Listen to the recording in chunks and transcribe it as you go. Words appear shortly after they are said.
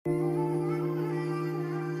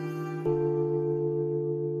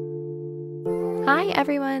Hi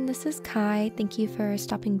everyone, this is Kai. Thank you for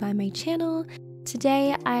stopping by my channel.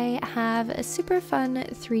 Today I have a super fun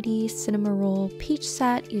 3D Cinnamoroll peach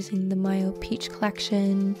set using the Mayo Peach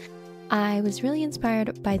collection. I was really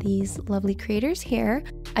inspired by these lovely creators here.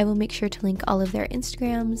 I will make sure to link all of their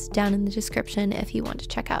Instagrams down in the description if you want to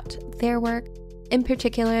check out their work. In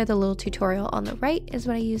particular, the little tutorial on the right is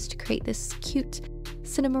what I used to create this cute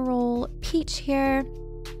Cinnamoroll peach here.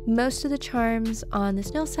 Most of the charms on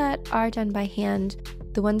this nail set are done by hand.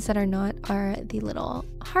 The ones that are not are the little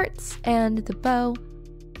hearts and the bow,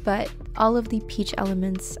 but all of the peach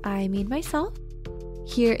elements I made myself.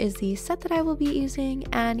 Here is the set that I will be using,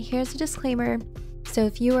 and here's a disclaimer. So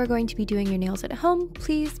if you are going to be doing your nails at home,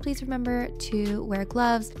 please remember to wear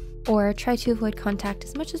gloves or try to avoid contact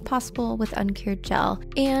as much as possible with uncured gel.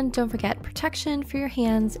 And don't forget protection for your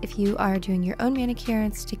hands if you are doing your own manicure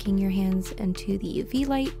and sticking your hands into the UV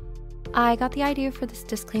light. I got the idea for this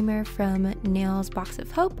disclaimer from Nails Box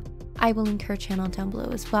of Hope. I will link her channel down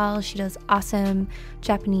below as well. She does awesome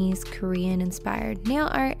Japanese, Korean inspired nail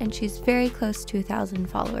art, and she's very close to 1,000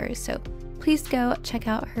 followers, so please go check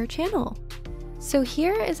out her channel. So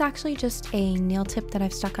here is actually just a nail tip that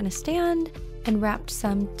I've stuck on a stand and wrapped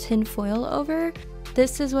some tin foil over.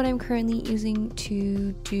 This is what I'm currently using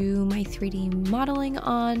to do my 3D modeling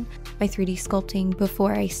on, my 3D sculpting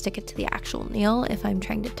before I stick it to the actual nail if I'm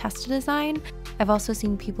trying to test a design. I've also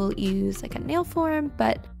seen people use like a nail form,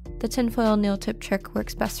 but the tinfoil nail tip trick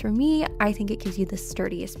works best for me. I think it gives you the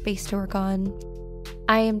sturdiest base to work on.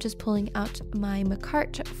 I am just pulling out my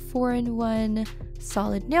Macart 4-in-1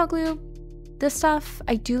 solid nail glue. This stuff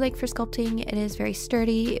I do like for sculpting. It is very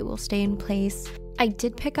sturdy, it will stay in place. I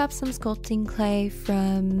did pick up some sculpting clay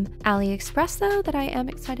from AliExpress though that I am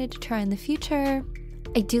excited to try in the future.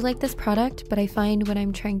 I do like this product, but I find when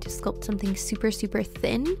I'm trying to sculpt something super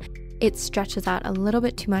thin, it stretches out a little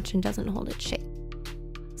bit too much and doesn't hold its shape.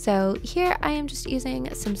 So here I am just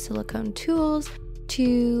using some silicone tools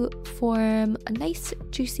to form a nice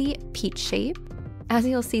juicy peach shape. As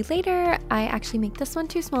you'll see later, I actually make this one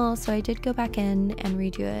too small, so I did go back in and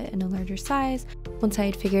redo it in a larger size once I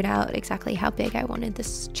had figured out exactly how big I wanted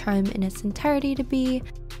this charm in its entirety to be.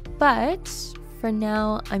 But for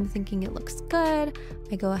now, I'm thinking it looks good.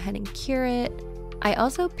 I go ahead and cure it. I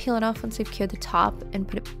also peel it off once I've cured the top and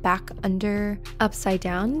put it back under upside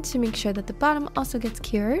down to make sure that the bottom also gets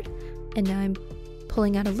cured. And now I'm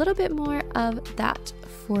pulling out a little bit more of that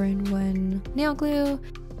 4-in-1 nail glue,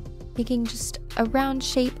 making just a round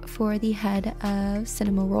shape for the head of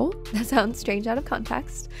Cinnamoroll. That sounds strange out of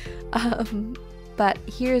context. But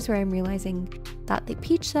here's where I'm realizing that the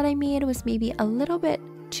peach that I made was maybe a little bit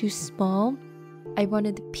too small. I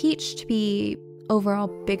wanted the peach to be overall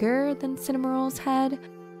bigger than Cinnamoroll's head,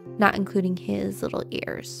 not including his little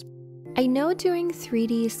ears. I know doing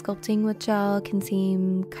 3D sculpting with gel can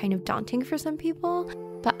seem kind of daunting for some people,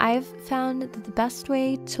 but I've found that the best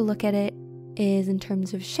way to look at it is in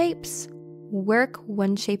terms of shapes. Work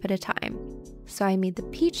one shape at a time. So I made the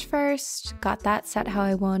peach first, got that set how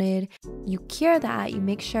I wanted. You cure that, you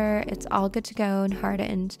make sure it's all good to go and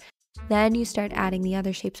hardened. Then you start adding the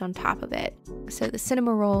other shapes on top of it. So the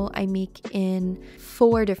Cinnamoroll I make in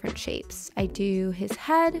 4 different shapes. I do his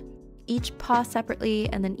head, each paw separately,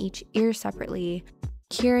 and then each ear separately,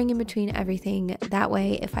 curing in between everything. That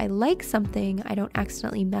way, if I like something, I don't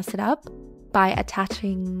accidentally mess it up by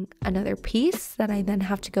attaching another piece that I then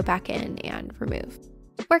have to go back in and remove.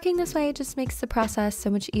 Working this way just makes the process so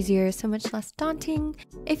much easier, so much less daunting.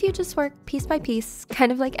 If you just work piece by piece,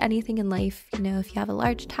 kind of like anything in life, you know, if you have a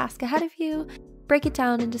large task ahead of you, break it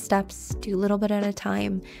down into steps, do a little bit at a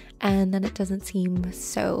time, and then it doesn't seem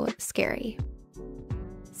so scary.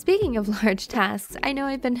 Speaking of large tasks, I know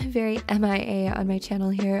I've been very MIA on my channel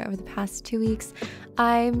here over the past 2 weeks.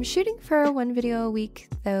 I'm shooting for 1 video a week,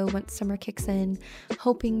 though, once summer kicks in,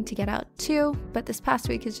 hoping to get out 2, but this past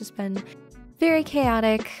week has just been very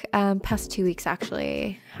chaotic. Past 2 weeks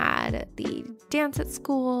actually. Had the dance at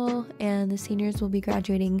school, and the seniors will be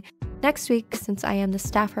graduating next week since I am the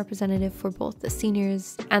staff representative for both the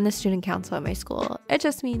seniors and the student council at my school. It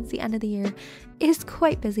just means the end of the year is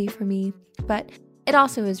quite busy for me, but it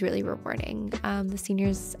also is really rewarding. The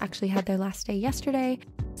seniors actually had their last day yesterday,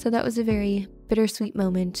 so that was a very bittersweet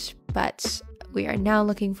moment, but we are now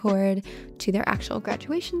looking forward to their actual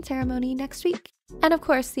graduation ceremony next week. And of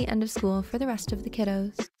course, the end of school for the rest of the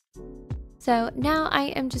kiddos. So now I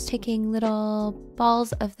am just taking little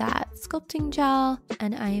balls of that sculpting gel,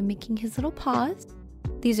 and I am making his little paws.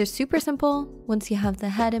 These are super simple. Once you have the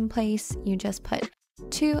head in place, you just put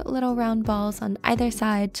 2 little round balls on either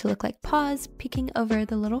side to look like paws peeking over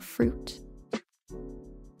the little fruit.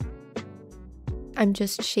 I'm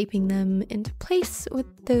just shaping them into place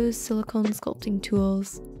with those silicone sculpting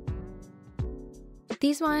tools.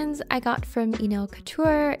 These ones I got from Nail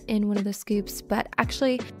Couture in one of the scoops, but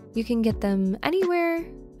actually you can get them anywhere.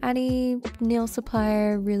 Any nail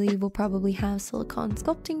supplier really will probably have silicone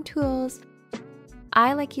sculpting tools.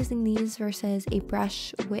 I like using these versus a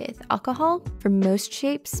brush with alcohol for most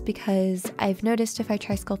shapes because I've noticed if I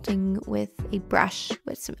try sculpting with a brush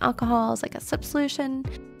with some alcohols, like a slip solution,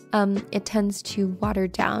 it tends to water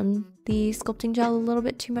down the sculpting gel a little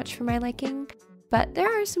bit too much for my liking. But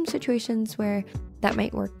there are some situations where that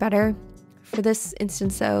might work better. For this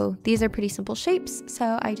instance though, these are pretty simple shapes,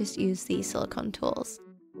 so I just use the silicone tools.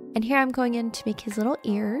 And here I'm going in to make his little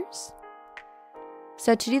ears.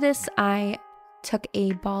 So to do this, I took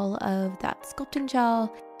a ball of that sculpting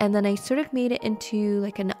gel and then I sort of made it into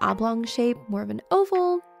like an oblong shape, more of an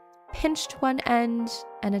oval, pinched one end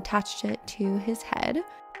and attached it to his head.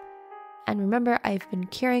 And remember, I've been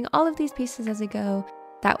curing all of these pieces as I go.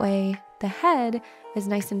 That way the head is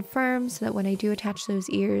nice and firm so that when I do attach those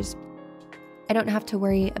ears, I don't have to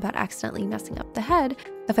worry about accidentally messing up the head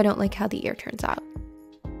if I don't like how the ear turns out.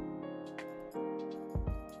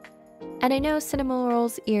 And I know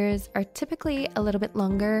Cinnamoroll's ears are typically a little bit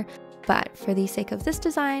longer, but for the sake of this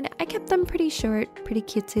design, I kept them pretty short, pretty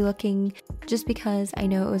cutesy looking, just because I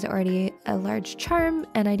know it was already a large charm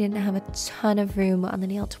and I didn't have a ton of room on the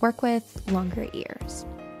nail to work with longer ears.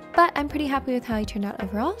 But I'm pretty happy with how he turned out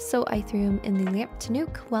overall, so I threw him in the lamp to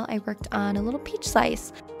nuke while I worked on a little peach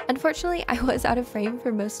slice. Unfortunately, I was out of frame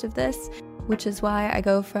for most of this, which is why I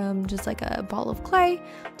go from just like a ball of clay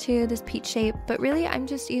to this peach shape, but really I'm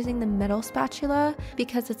just using the metal spatula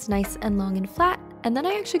because it's nice and long and flat. And then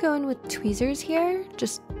I actually go in with tweezers here,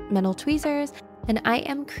 just metal tweezers, and I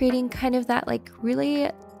am creating kind of that like really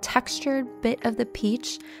textured bit of the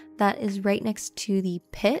peach that is right next to the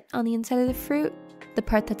pit on the inside of the fruit, the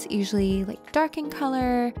part that's usually like dark in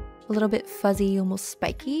color, a little bit fuzzy, almost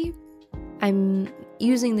spiky. I'm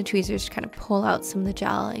using the tweezers to kind of pull out some of the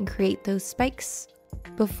gel and create those spikes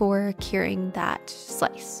before curing that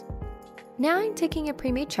slice. Now I'm taking a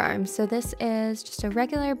pre-made charm. So this is just a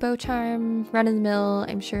regular bow charm, run of the mill.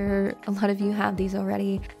 I'm sure a lot of you have these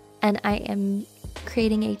already. And I am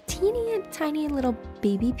creating a teeny tiny little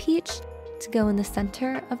baby peach to go in the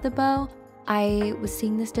center of the bow. I was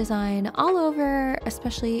seeing this design all over,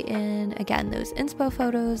 especially in, again, those inspo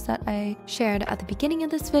photos that I shared at the beginning of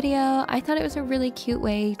this video. I thought it was a really cute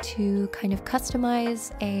way to kind of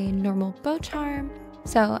customize a normal bow charm.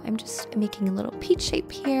 So I'm just making a little peach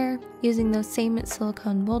shape here, using those same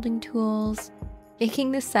silicone molding tools.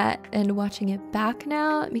 Making this set and watching it back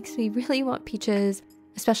now, it makes me really want peaches,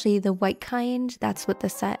 especially the white kind. That's what the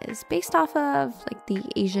set is based off of, like the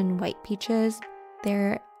Asian white peaches.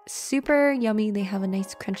 They're super yummy. They have a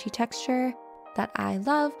nice crunchy texture that I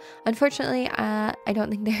love. Unfortunately, I don't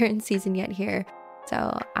think they're in season yet here,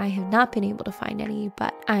 so I have not been able to find any,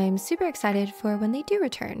 but I'm super excited for when they do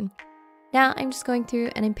return. Now I'm just going through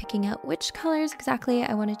and I'm picking out which colors exactly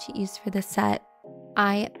I wanted to use for this set.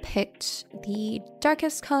 I picked the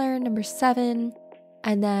darkest color, number 7,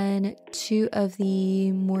 and then 2 of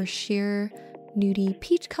the more sheer nudie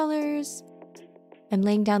peach colors. I'm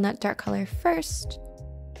laying down that dark color first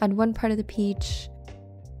on one part of the peach.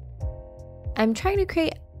 I'm trying to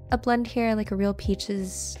create a blend here, like a real peach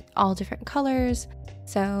is all different colors.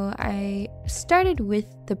 So I started with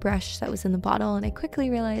the brush that was in the bottle and I quickly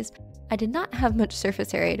realized I did not have much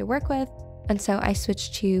surface area to work with. And so I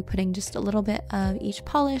switched to putting just a little bit of each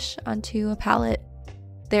polish onto a palette.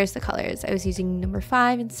 There's the colors. I was using number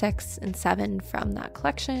 5 and 6 and 7 from that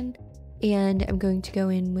collection. And I'm going to go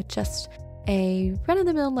in with just a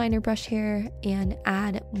run-of-the-mill liner brush here and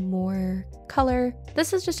add more color.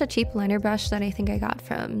 This is just a cheap liner brush that I think I got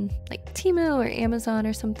from like Temu or Amazon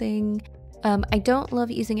or something. I don't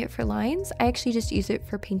love using it for lines. I actually just use it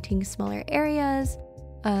for painting smaller areas.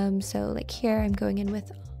 So like here I'm going in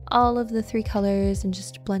with all of the 3 colors and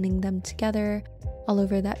just blending them together all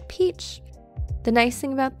over that peach. The nice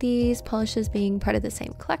thing about these polishes being part of the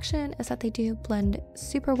same collection is that they do blend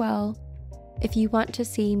super well. If you want to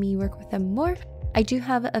see me work with them more, I do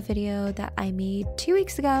have a video that I made 2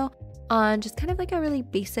 weeks ago on just kind of like a really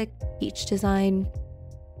basic peach design.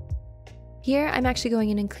 Here I'm actually going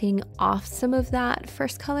in and cleaning off some of that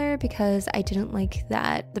first color because I didn't like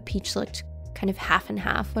that the peach looked kind of half and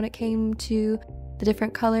half when it came to the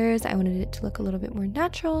different colors. I wanted it to look a little bit more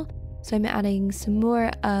natural, so I'm adding some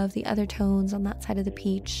more of the other tones on that side of the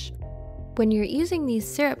peach. When you're using these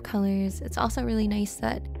syrup colors, it's also really nice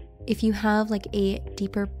that if you have like a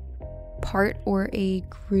deeper part or a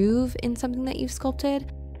groove in something that you've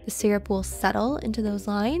sculpted, the syrup will settle into those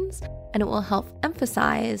lines and it will help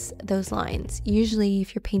emphasize those lines. Usually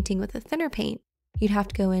if you're painting with a thinner paint, you'd have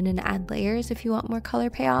to go in and add layers if you want more color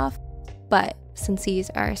payoff. But since these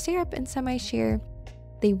are syrup and semi-sheer,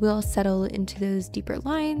 they will settle into those deeper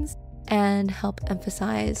lines and help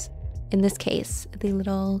emphasize, in this case, the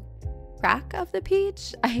little crack of the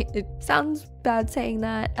peach. It sounds bad saying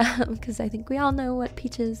that because I think we all know what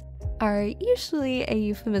peaches are usually a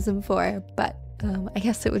euphemism for, but I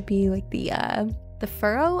guess it would be like the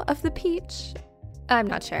furrow of the peach. I'm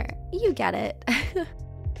not sure. You get it.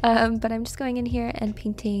 But I'm just going in here and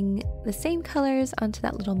painting the same colors onto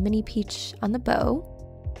that little mini peach on the bow.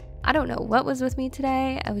 I don't know what was with me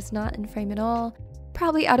today. I was not in frame at all.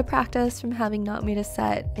 Probably out of practice from having not made a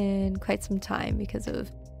set in quite some time because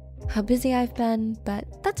of how busy I've been,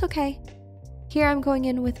 but that's okay. Here I'm going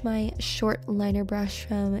in with my short liner brush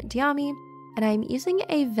from Diami, and I'm using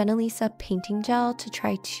a Venalisa painting gel to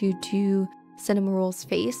try to do Cinnamoroll's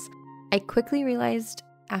face. I quickly realized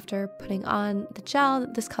after putting on the gel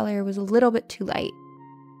that this color was a little bit too light.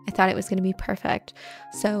 I thought it was going to be perfect,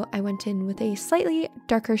 so I went in with a slightly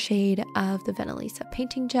darker shade of the Venalisa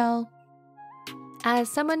painting gel. As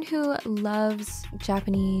someone who loves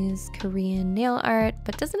Japanese, Korean nail art,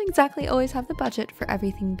 but doesn't exactly always have the budget for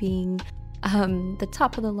everything being the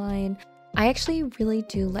top of the line, I actually really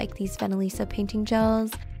do like these Venalisa painting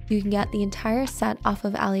gels. You can get the entire set off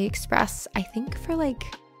of AliExpress, I think for like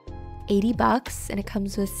 $80, and it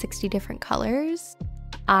comes with 60 different colors.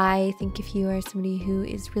 I think if you are somebody who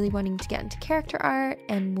is really wanting to get into character art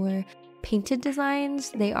and more painted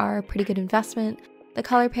designs, they are a pretty good investment. The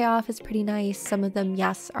color payoff is pretty nice. Some of them,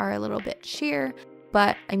 yes, are a little bit sheer,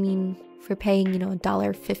 but I mean, for paying,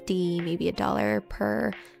 $1.50, maybe $1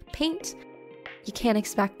 per paint, you can't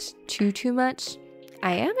expect too much.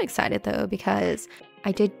 I am excited though, because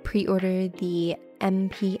I did pre-order the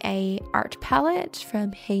MPA art palette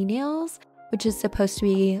from Hey Nails, which is supposed to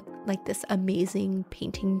be like this amazing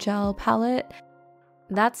painting gel palette.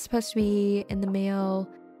 That's supposed to be in the mail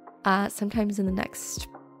sometimes in the next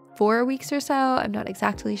 4 weeks or so. I'm not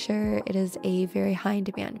exactly sure. It is a very high in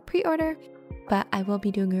demand pre-order, but I will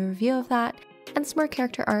be doing a review of that and some more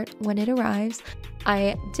character art when it arrives.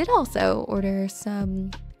 I did also order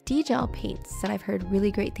some D-gel paints that I've heard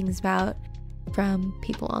really great things about from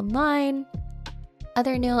people online,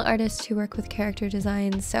 other nail artists who work with character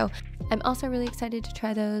designs, so I'm also really excited to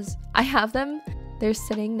try those. I have them. They're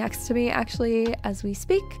sitting next to me actually as we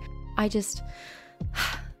speak.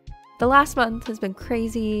 The last month has been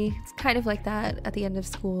crazy. It's kind of like that at the end of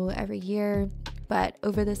school every year, but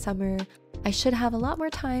over the summer, I should have a lot more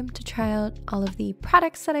time to try out all of the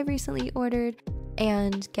products that I've recently ordered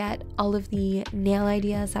and get all of the nail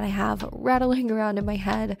ideas that I have rattling around in my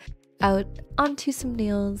head out onto some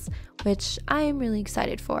nails, which I am really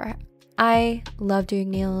excited for. I love doing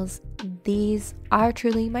nails. These are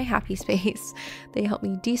truly my happy space. They help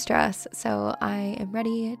me de-stress, so I am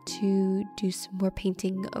ready to do some more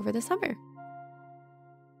painting over the summer.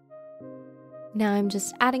 Now I'm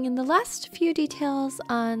just adding in the last few details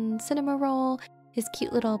on Cinnamoroll, his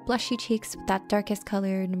cute little blushy cheeks with that darkest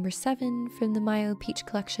color, number 7 from the Mayo Peach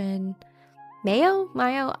collection. Mayo?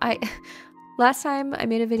 Last time I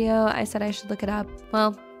made a video, I said I should look it up.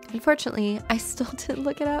 Well, unfortunately, I still didn't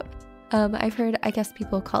look it up. I've heard, I guess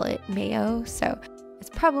people call it Mayo, so it's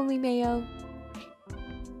probably Mayo.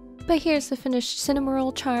 But here's the finished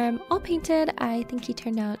Cinnamoroll charm, all painted. I think he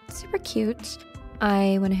turned out super cute.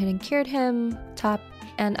 I went ahead and cured him, top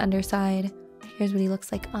and underside. Here's what he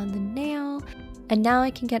looks like on the nail. And now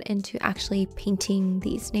I can get into actually painting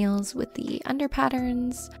these nails with the under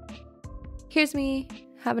patterns. Here's me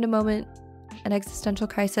having a moment, an existential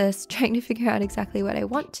crisis, trying to figure out exactly what I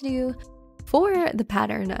want to do for the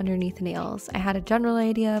pattern underneath the nails. I had a general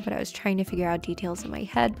idea, but I was trying to figure out details in my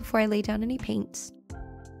head before I lay down any paints.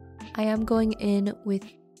 I am going in with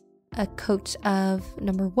a coat of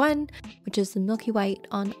number 1, which is the milky white,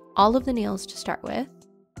 on all of the nails to start with.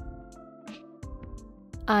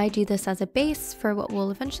 I do this as a base for what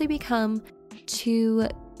will eventually become 2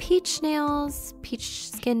 peach nails,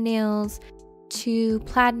 peach skin nails, 2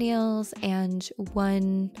 plaid nails, and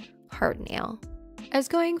 1 heart nail. I was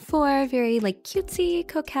going for very cutesy,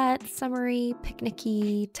 coquette, summery,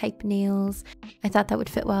 picnicky type nails. I thought that would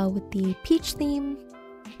fit well with the peach theme.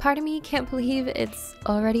 Part of me can't believe it's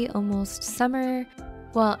already almost summer.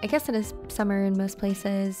 Well, I guess it is summer in most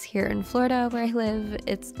places. Here in Florida where I live,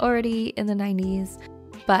 it's already in the 90s.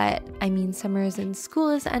 But I mean, summer is in school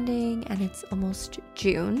is ending and it's almost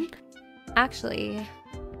June. Actually,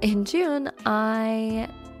 in June, I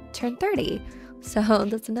turned 30. So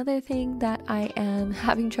that's another thing that I am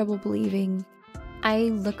having trouble believing. I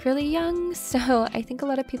look really young, so I think a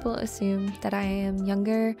lot of people assume that I am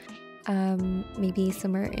younger, maybe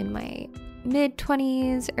somewhere in my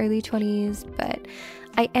mid-20s, early 20s, but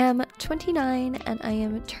I am 29 and I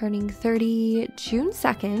am turning 30 June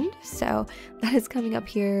 2nd, so that is coming up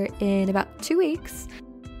here in about 2 weeks.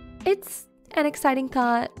 It's an exciting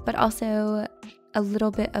thought, but also a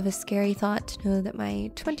little bit of a scary thought to know that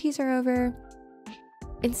my 20s are over.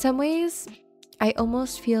 In some ways, I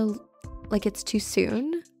almost feel like it's too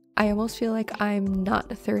soon. I almost feel like I'm not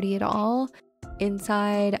 30 at all.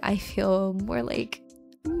 Inside, I feel more like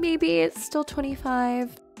maybe it's still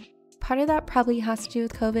 25. Part of that probably has to do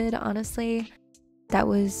with COVID, honestly. That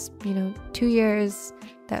was, 2 years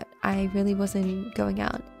that I really wasn't going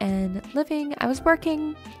out and living. I was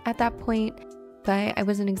working at that point, but I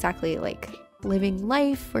wasn't exactly like living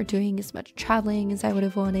life or doing as much traveling as I would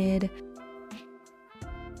have wanted.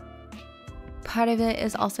 Part of it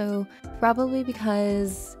is also probably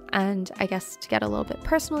because, and I guess to get a little bit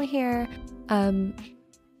personal here,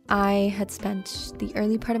 I had spent the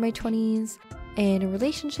early part of my 20s in a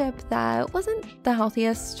relationship that wasn't the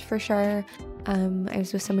healthiest for sure. I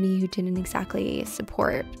was with somebody who didn't exactly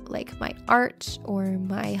support like my art or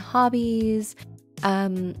my hobbies.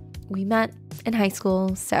 We met in high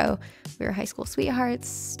school, so we were high school sweethearts,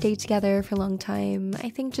 stayed together for a long time, I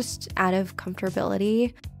think just out of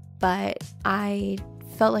comfortability, but I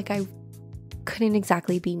felt like I couldn't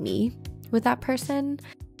exactly be me with that person.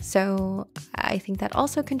 So I think that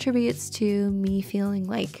also contributes to me feeling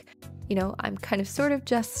like, I'm kind of sort of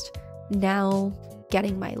just now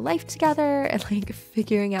getting my life together and like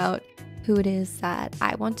figuring out who it is that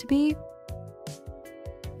I want to be,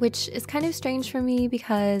 which is kind of strange for me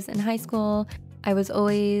because in high school, I was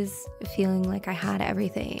always feeling like I had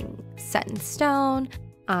everything set in stone.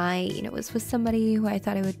 I, was with somebody who I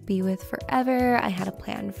thought I would be with forever. I had a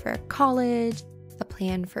plan for college, a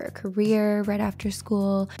plan for a career right after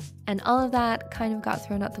school, and all of that kind of got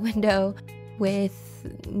thrown out the window with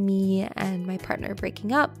me and my partner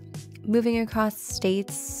breaking up, moving across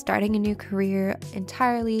states, starting a new career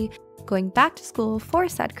entirely, going back to school for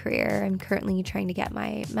said career. I'm currently trying to get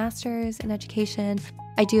my master's in education.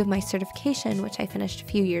 I do have my certification, which I finished a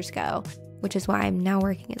few years ago, which is why I'm now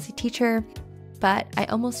working as a teacher. But I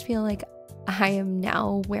almost feel like I am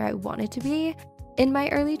now where I wanted to be in my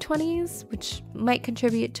early 20s, which might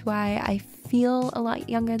contribute to why I feel a lot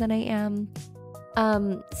younger than I am.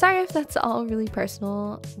 Sorry if that's all really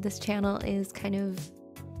personal. This channel is kind of,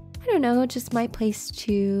 just my place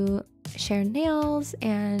to share nails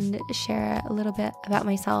and share a little bit about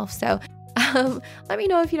myself. So let me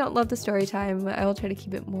know if you don't love the story time. I will try to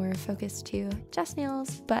keep it more focused to just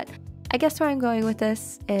nails. But I guess where I'm going with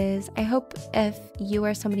this is I hope if you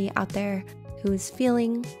are somebody out there who's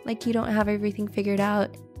feeling like you don't have everything figured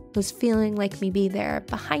out, who's feeling like maybe they're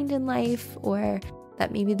behind in life or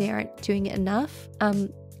that maybe they aren't doing it enough,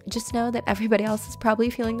 just know that everybody else is probably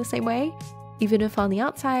feeling the same way. Even if on the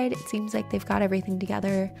outside, it seems like they've got everything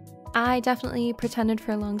together. I definitely pretended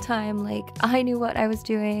for a long time like I knew what I was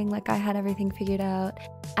doing, like I had everything figured out.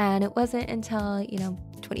 And it wasn't until,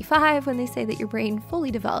 25 when they say that your brain fully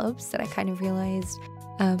develops that I kind of realized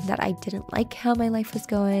that I didn't like how my life was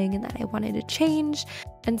going and that I wanted to change.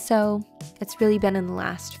 And so it's really been in the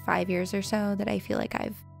last 5 years or so that I feel like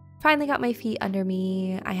I've finally got my feet under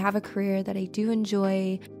me. I have a career that I do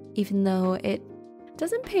enjoy, even though it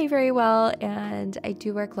doesn't pay very well and I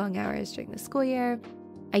do work long hours during the school year.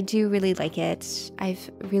 I do really like it. I've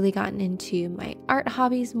really gotten into my art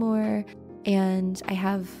hobbies more, and I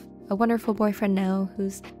have a wonderful boyfriend now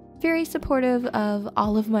who's very supportive of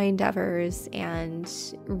all of my endeavors and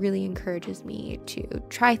really encourages me to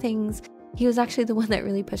try things. He was actually the one that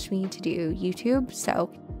really pushed me to do YouTube, so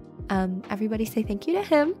everybody say thank you to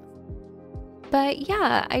him. But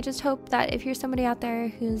yeah, I just hope that if you're somebody out there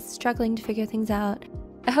who's struggling to figure things out,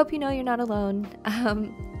 I hope you know you're not alone.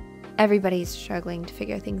 Everybody's struggling to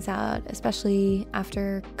figure things out, especially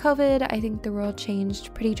after COVID. I think the world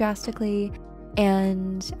changed pretty drastically,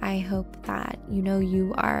 and I hope that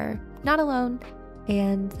you are not alone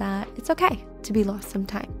and that it's okay to be lost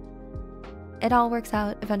sometime. It all works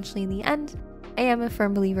out eventually in the end. I am a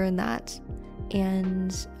firm believer in that,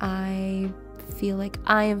 and I feel like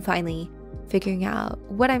I am finally figuring out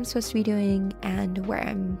what I'm supposed to be doing and where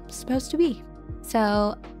I'm supposed to be.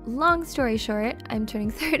 So, long story short, I'm turning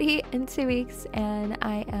 30 in 2 weeks and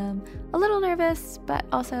I am a little nervous, but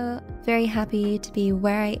also very happy to be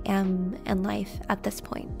where I am in life at this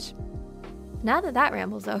point. Now that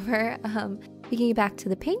ramble's over, thinking back to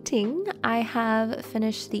the painting, I have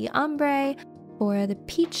finished the ombre for the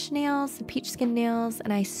peach nails, the peach skin nails,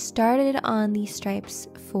 and I started on the stripes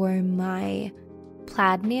for my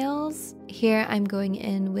plaid nails. Here I'm going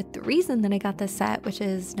in with the reason that I got this set, which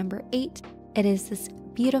is number 8. It is this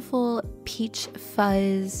beautiful peach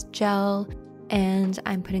fuzz gel, and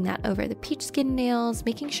I'm putting that over the peach skin nails,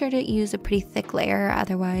 making sure to use a pretty thick layer,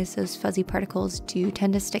 otherwise those fuzzy particles do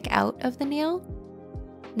tend to stick out of the nail.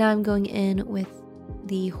 Now I'm going in with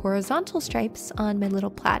the horizontal stripes on my little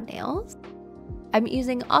plaid nails. I'm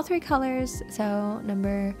using all 3 colors, so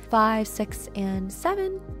number 5, 6, and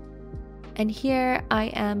 7. And here I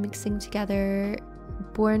am mixing together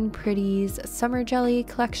Born Pretty's Summer Jelly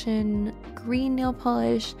collection green nail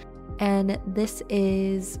polish, and this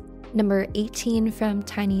is number 18 from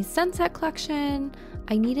Tiny's Sunset collection.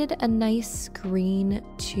 I needed a nice green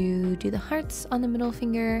to do the hearts on the middle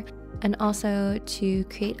finger and also to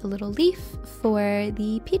create a little leaf for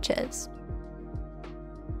the peaches.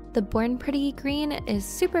 The Born Pretty green is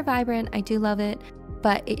super vibrant, I do love it,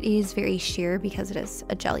 but it is very sheer because it is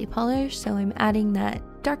a jelly polish, so I'm adding that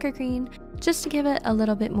darker green just to give it a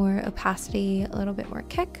little bit more opacity, a little bit more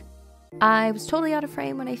kick. I was totally out of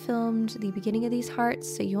frame when I filmed the beginning of these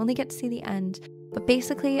hearts, so you only get to see the end, but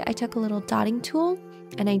basically I took a little dotting tool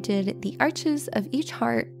and I did the arches of each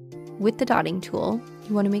heart with the dotting tool.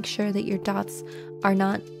 You want to make sure that your dots are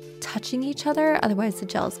not touching each other, otherwise the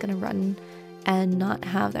gel is going to run and not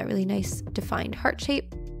have that really nice defined heart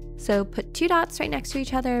shape. So put 2 dots right next to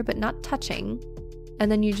each other but not touching,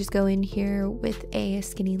 and then you just go in here with a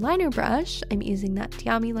skinny liner brush. I'm using that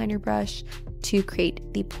Diami liner brush to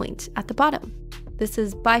create the point at the bottom. This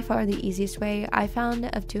is by far the easiest way I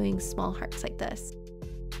found of doing small hearts like this.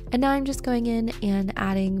 And now I'm just going in and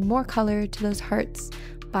adding more color to those hearts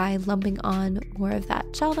by lumping on more of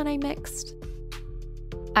that gel that I mixed.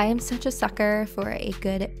 I am such a sucker for a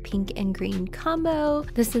good pink and green combo.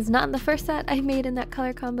 This is not the first set I made in that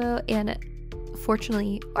color combo, and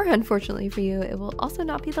fortunately or unfortunately for you, it will also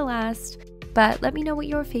not be the last. But let me know what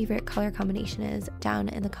your favorite color combination is down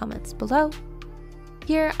in the comments below.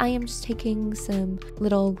 Here I am just taking some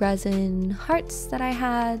little resin hearts that I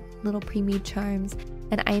had, little pre-made charms,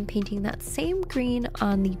 and I am painting that same green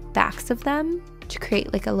on the backs of them to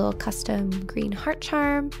create like a little custom green heart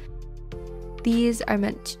charm. These are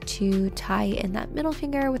meant to tie in that middle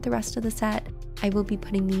finger with the rest of the set. I will be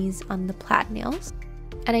putting these on the plaid nails.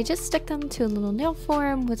 And I just stick them to a little nail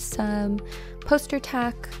form with some poster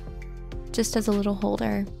tack, just as a little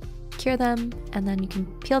holder. Cure them, and then you can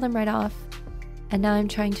peel them right off. And now I'm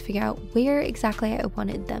trying to figure out where exactly I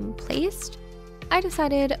wanted them placed. I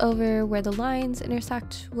decided over where the lines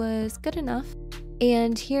intersect was good enough.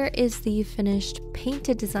 And here is the finished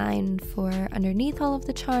painted design for underneath all of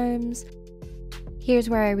the charms.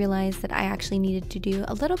 Here's where I realized that I actually needed to do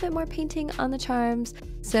a little bit more painting on the charms.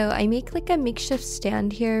 So I make like a makeshift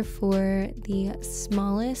stand here for the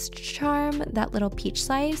smallest charm, that little peach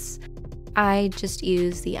slice. I just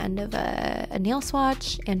use the end of a nail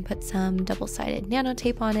swatch and put some double-sided nano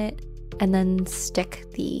tape on it, and then stick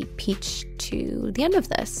the peach to the end of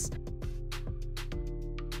this.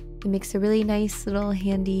 It makes a really nice little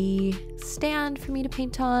handy stand for me to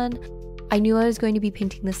paint on. I knew I was going to be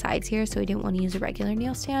painting the sides here, so I didn't want to use a regular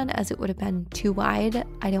nail stand as it would have been too wide.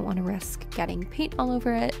 I didn't want to risk getting paint all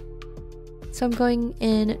over it. So I'm going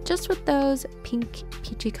in just with those pink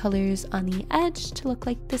peachy colors on the edge to look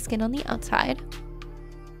like the skin on the outside.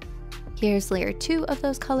 Here's layer 2 of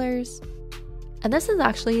those colors. And this is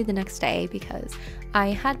actually the next day because I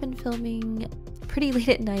had been filming pretty late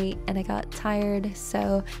at night and I got tired,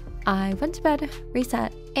 so I went to bed,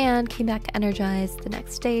 reset, and came back energized the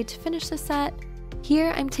next day to finish the set.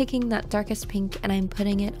 Here I'm taking that darkest pink and I'm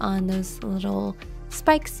putting it on those little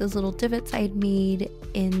spikes, those little divots I had made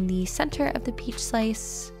in the center of the peach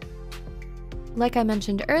slice. Like I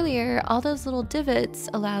mentioned earlier, all those little divots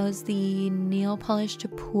allows the nail polish to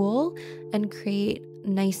pool and create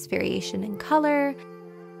nice variation in color.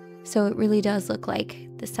 So it really does look like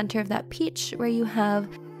the center of that peach where you have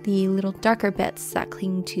the little darker bits that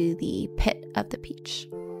cling to the pit of the peach.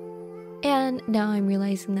 And now I'm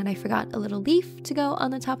realizing that I forgot a little leaf to go on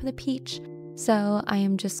the top of the peach, so I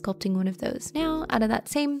am just sculpting one of those now out of that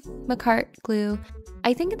same Macart glue.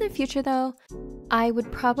 I think in the future though, I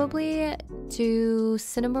would probably do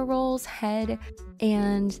Cinnamoroll's head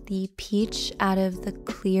and the peach out of the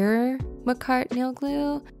clear Macart nail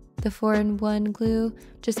glue, the 4-in-1 glue,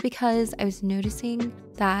 just because I was noticing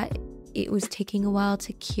that it was taking a while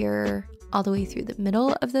to cure all the way through the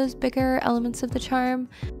middle of those bigger elements of the charm.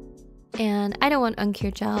 And I don't want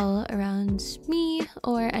uncured gel around me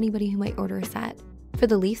or anybody who might order a set. For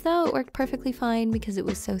the leaf though, it worked perfectly fine because it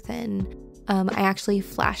was so thin. I actually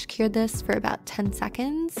flash cured this for about 10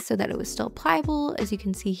 seconds so that it was still pliable, as you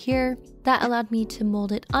can see here. That allowed me to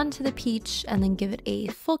mold it onto the peach and then give it a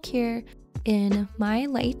full cure in my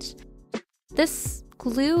light. This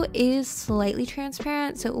glue is slightly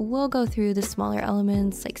transparent, so it will go through the smaller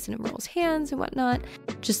elements like Cinnamoroll's hands and whatnot.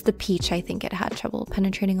 Just the peach, I think it had trouble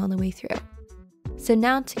penetrating all the way through. So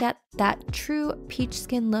now to get that true peach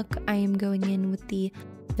skin look, I am going in with the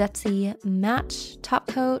Vetsy matte top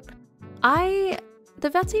coat. The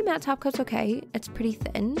Vetsy matte top coat's okay, it's pretty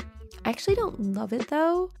thin. I actually don't love it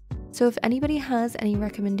though. So if anybody has any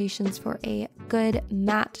recommendations for a good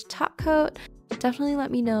matte top coat, definitely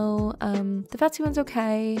let me know. The Vetsy one's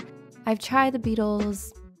okay. I've tried the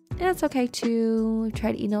Beetles, and it's okay too. I've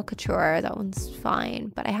tried Enel Couture, that one's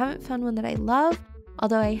fine, but I haven't found one that I love.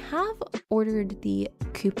 Although I have ordered the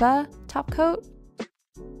Koopa top coat.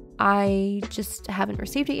 I just haven't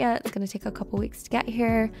received it yet. It's gonna take a couple weeks to get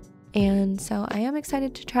here. And so I am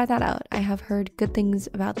excited to try that out. I have heard good things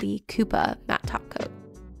about the Koopa matte top coat.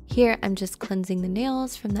 Here I'm just cleansing the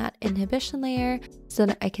nails from that inhibition layer so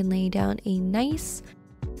that I can lay down a nice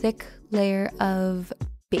thick layer of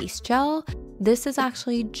base gel. This is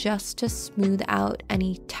actually just to smooth out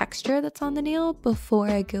any texture that's on the nail before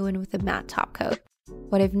I go in with a matte top coat.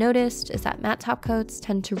 What I've noticed is that matte top coats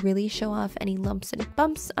tend to really show off any lumps and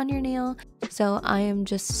bumps on your nail, so I am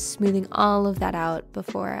just smoothing all of that out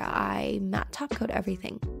before I matte top coat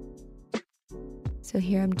everything. So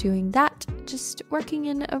here I'm doing that, just working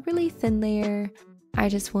in a really thin layer. I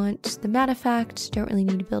just want the matte effect, don't really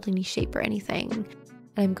need to build any shape or anything.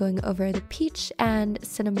 And I'm going over the peach and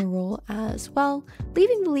Cinnamoroll as well,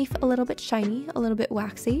 leaving the leaf a little bit shiny, a little bit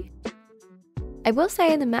waxy. I will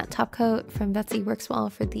say the matte top coat from Vetsy works well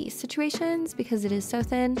for these situations because it is so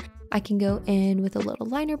thin. I can go in with a little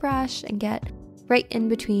liner brush and get right in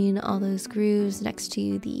between all those grooves next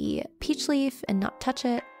to the peach leaf and not touch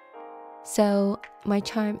it. So my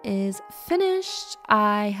charm is finished.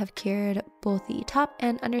 I have cured both the top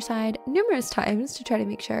and underside numerous times to try to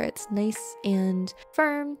make sure it's nice and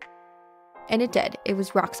firm. And it did. It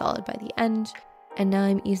was rock solid by the end. And now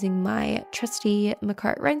I'm using my trusty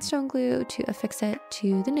McCart rhinestone glue to affix it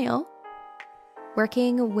to the nail.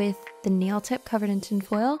 Working with the nail tip covered in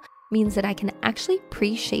tinfoil means that I can actually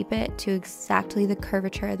pre-shape it to exactly the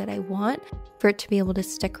curvature that I want for it to be able to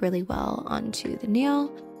stick really well onto the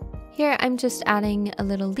nail. Here I'm just adding a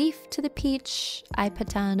little leaf to the peach. I put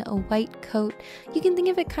down a white coat. You can think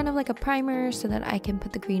of it kind of like a primer so that I can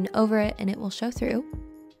put the green over it and it will show through.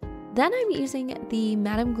 Then I'm using the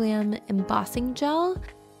Madam Glam embossing gel.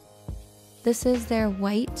 This is their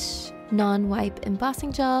white non-wipe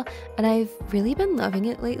embossing gel, and I've really been loving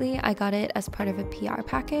it lately. I got it as part of a PR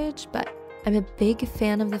package, but I'm a big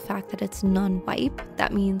fan of the fact that it's non-wipe.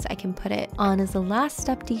 That means I can put it on as a last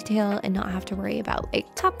step detail and not have to worry about like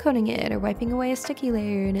top coating it or wiping away a sticky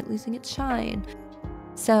layer and it losing its shine.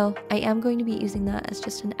 So I am going to be using that as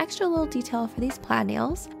just an extra little detail for these plaid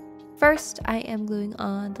nails. First, I am gluing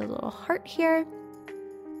on the little heart here.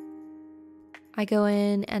 I go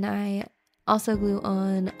in and I also glue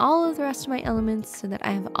on all of the rest of my elements so that I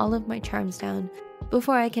have all of my charms down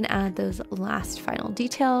before I can add those last final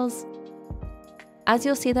details. As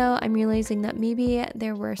you'll see though, I'm realizing that maybe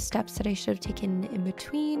there were steps that I should have taken in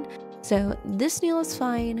between. So this nail is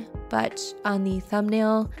fine, but on the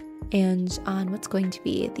thumbnail and on what's going to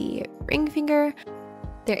be the ring finger,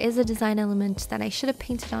 there is a design element that I should have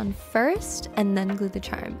painted on first and then glued the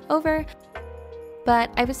charm over.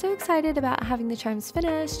 But I was so excited about having the charms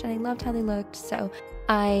finished and I loved how they looked, so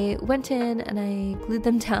I went in and I glued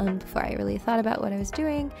them down before I really thought about what I was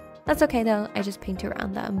doing. That's okay though, I just paint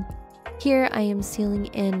around them. Here I am sealing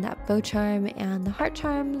in that bow charm and the heart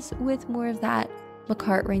charms with more of that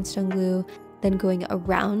McCart rhinestone glue, then going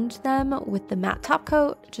around them with the matte top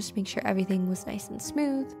coat, just to make sure everything was nice and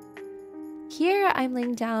smooth. Here I'm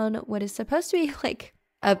laying down what is supposed to be like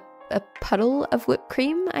a puddle of whipped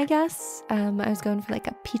cream, I guess. I was going for like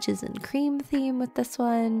a peaches and cream theme with this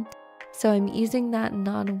one. So I'm using that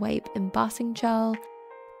non-wipe embossing gel.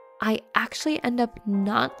 I actually end up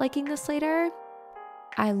not liking this later.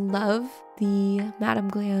 I love the Madam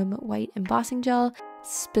Glam white embossing gel,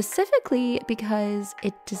 specifically because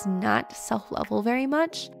it does not self-level very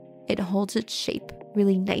much. It holds its shape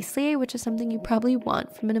really nicely, which is something you probably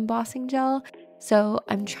want from an embossing gel. So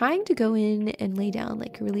I'm trying to go in and lay down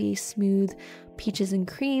like really smooth peaches and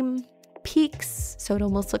cream peaks, so it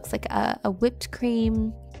almost looks like a whipped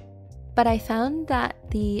cream. But I found that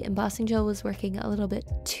the embossing gel was working a little bit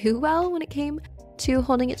too well when it came to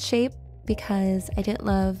holding its shape, because I didn't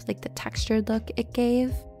love like the textured look it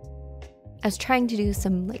gave. I was trying to do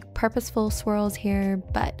some like purposeful swirls here,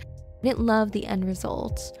 but I didn't love the end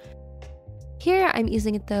result. Here I'm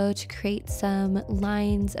using it though to create some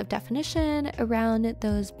lines of definition around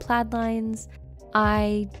those plaid lines.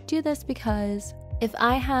 I do this because if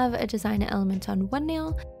I have a design element on one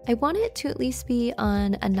nail, I want it to at least be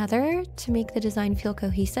on another to make the design feel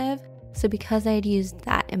cohesive. So because I had used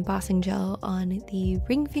that embossing gel on the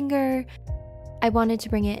ring finger, I wanted to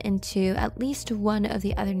bring it into at least one of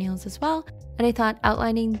the other nails as well. And I thought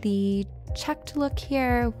outlining the checked look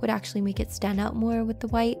here would actually make it stand out more with the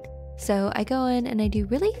white. So I go in and I do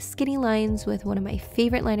really skinny lines with one of my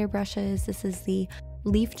favorite liner brushes. This is the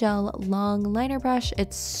Leaf Gel Long Liner Brush.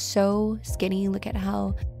 It's so skinny. Look at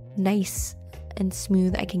how nice and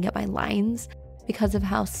smooth I can get my lines because of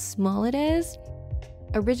how small it is.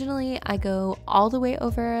 Originally, I go all the way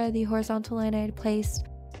over the horizontal line I had placed,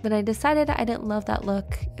 but I decided I didn't love that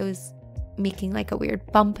look. It was making like a weird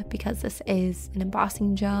bump because this is an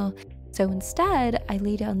embossing gel. So instead, I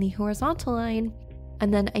lay down the horizontal line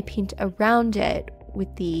and then I paint around it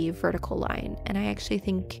with the vertical line. And I actually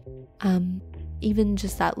think even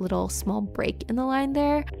just that little small break in the line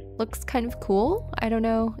there looks kind of cool. I don't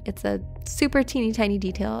know, it's a super teeny tiny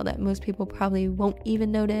detail that most people probably won't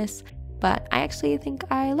even notice, but I actually think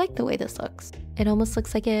I like the way this looks. It almost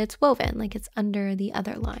looks like it's woven, like it's under the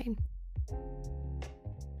other line.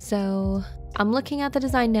 So I'm looking at the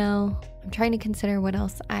design now. I'm trying to consider what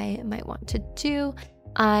else I might want to do.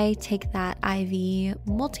 I take that Ivy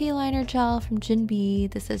multi-liner gel from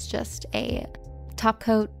Jinbei. This is just a top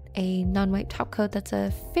coat, a non-white top coat that's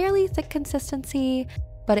a fairly thick consistency,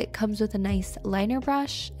 but it comes with a nice liner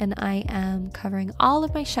brush, and I am covering all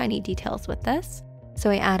of my shiny details with this. So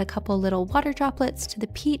I add a couple little water droplets to the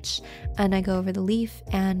peach, and I go over the leaf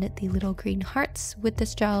and the little green hearts with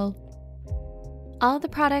this gel. All the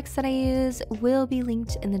products that I use will be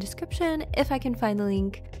linked in the description if I can find the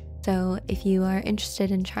link. So if you are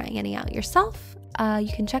interested in trying any out yourself,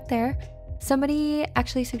 you can check there. Somebody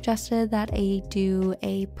actually suggested that I do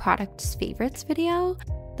a products favorites video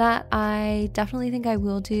that I definitely think I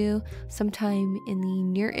will do sometime in the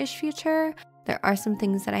near-ish future. There are some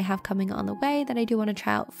things that I have coming on the way that I do want to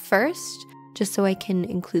try out first, just so I can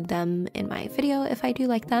include them in my video if I do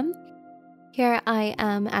like them. Here I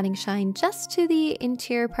am adding shine just to the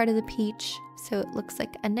interior part of the peach, so it looks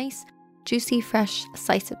like a nice juicy fresh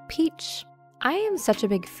slice of peach. I am such a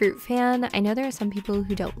big fruit fan. I know there are some people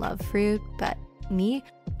who don't love fruit, but me,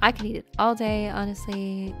 I can eat it all day,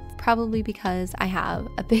 honestly, probably because I have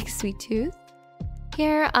a big sweet tooth.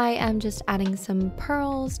 Here I am just adding some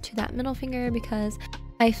pearls to that middle finger because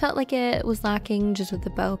I felt like it was lacking just with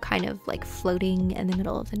the bow kind of like floating in the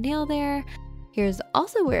middle of the nail there. Here's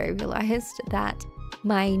also where I realized that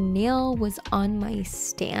my nail was on my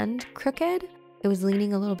stand crooked. It was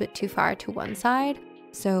leaning a little bit too far to one side.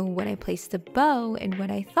 So when I placed the bow in what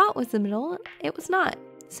I thought was the middle, it was not.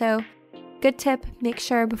 So good tip, make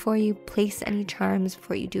sure before you place any charms,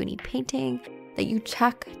 before you do any painting, that you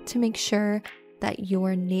check to make sure that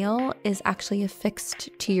your nail is actually affixed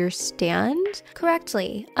to your stand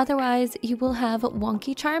correctly. Otherwise, you will have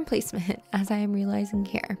wonky charm placement, as I am realizing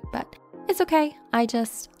here. But it's okay, I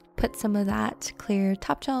just put some of that clear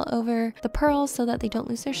top gel over the pearls so that they don't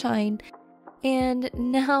lose their shine. And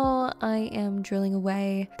now I am drilling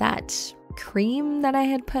away that cream that I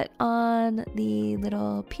had put on the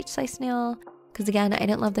little peach slice nail, because again, I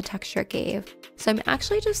didn't love the texture it gave. So I'm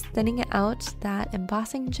actually just thinning out that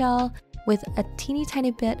embossing gel with a teeny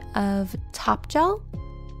tiny bit of top gel,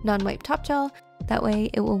 non-wipe top gel. That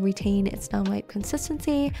way it will retain its non-wipe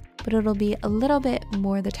consistency, but it'll be a little bit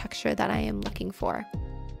more the texture that I am looking for.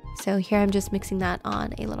 So here I'm just mixing that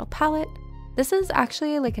on a little palette. This is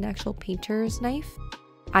actually like an actual painter's knife.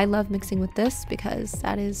 I love mixing with this because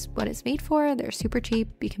that is what it's made for. They're super cheap.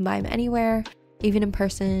 You can buy them anywhere, even in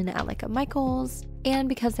person at like a Michael's. And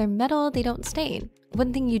because they're metal, they don't stain.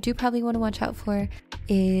 One thing you do probably want to watch out for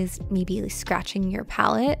is maybe scratching your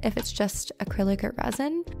palette if it's just acrylic or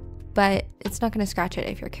resin, but it's not going to scratch it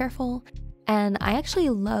if you're careful. And I actually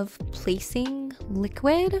love placing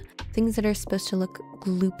liquid, things that are supposed to look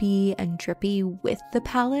gloopy and drippy with the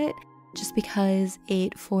palette, just because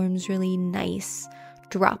it forms really nice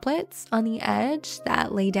droplets on the edge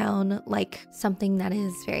that lay down like something that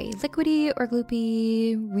is very liquidy or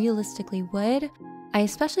gloopy realistically would. I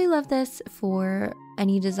especially love this for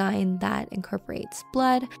any design that incorporates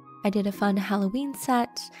blood. I did a fun Halloween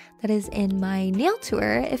set that is in my nail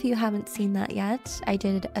tour. If you haven't seen that yet, I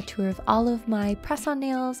did a tour of all of my press-on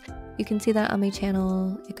nails. You can see that on my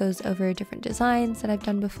channel. It goes over different designs that I've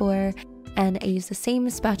done before, and I used the same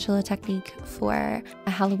spatula technique for a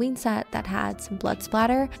Halloween set that had some blood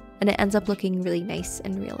splatter, and it ends up looking really nice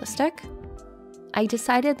and realistic. I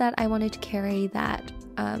decided that I wanted to carry that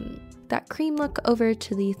cream look over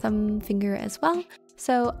to the thumb finger as well.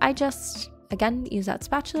 So I just, again, use that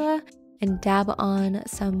spatula and dab on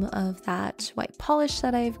some of that white polish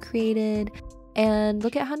that I've created, and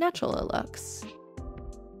look at how natural it looks.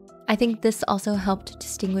 I think this also helped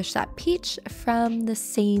distinguish that peach from the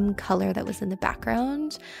same color that was in the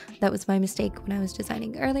background. That was my mistake when I was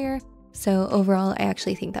designing earlier. So overall, I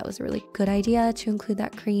actually think that was a really good idea to include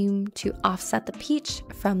that cream to offset the peach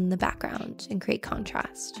from the background and create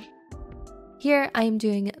contrast. Here I am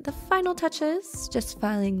doing the final touches, just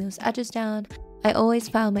filing those edges down. I always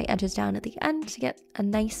file my edges down at the end to get a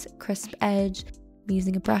nice crisp edge. I'm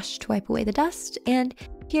using a brush to wipe away the dust, and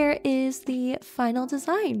here is the final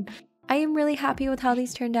design. I am really happy with how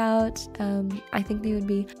these turned out. I think they would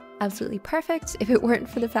be absolutely perfect if it weren't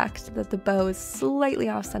for the fact that the bow is slightly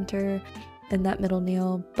off center in that middle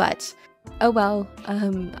nail, but oh well,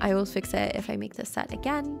 I will fix it if I make this set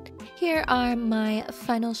again. Here are my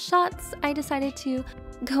final shots. I decided to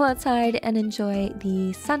go outside and enjoy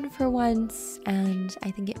the sun for once, and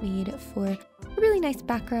I think it made for a really nice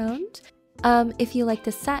background. If you like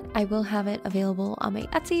this set, I will have it available on my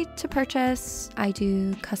Etsy to purchase. I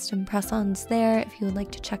do custom press-ons there if you would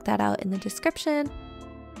like to check that out in the description.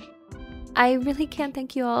 I really can't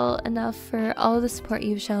thank you all enough for all of the support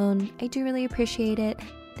you've shown. I do really appreciate it.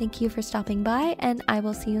 Thank you for stopping by, and I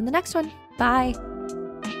will see you in the next one. Bye!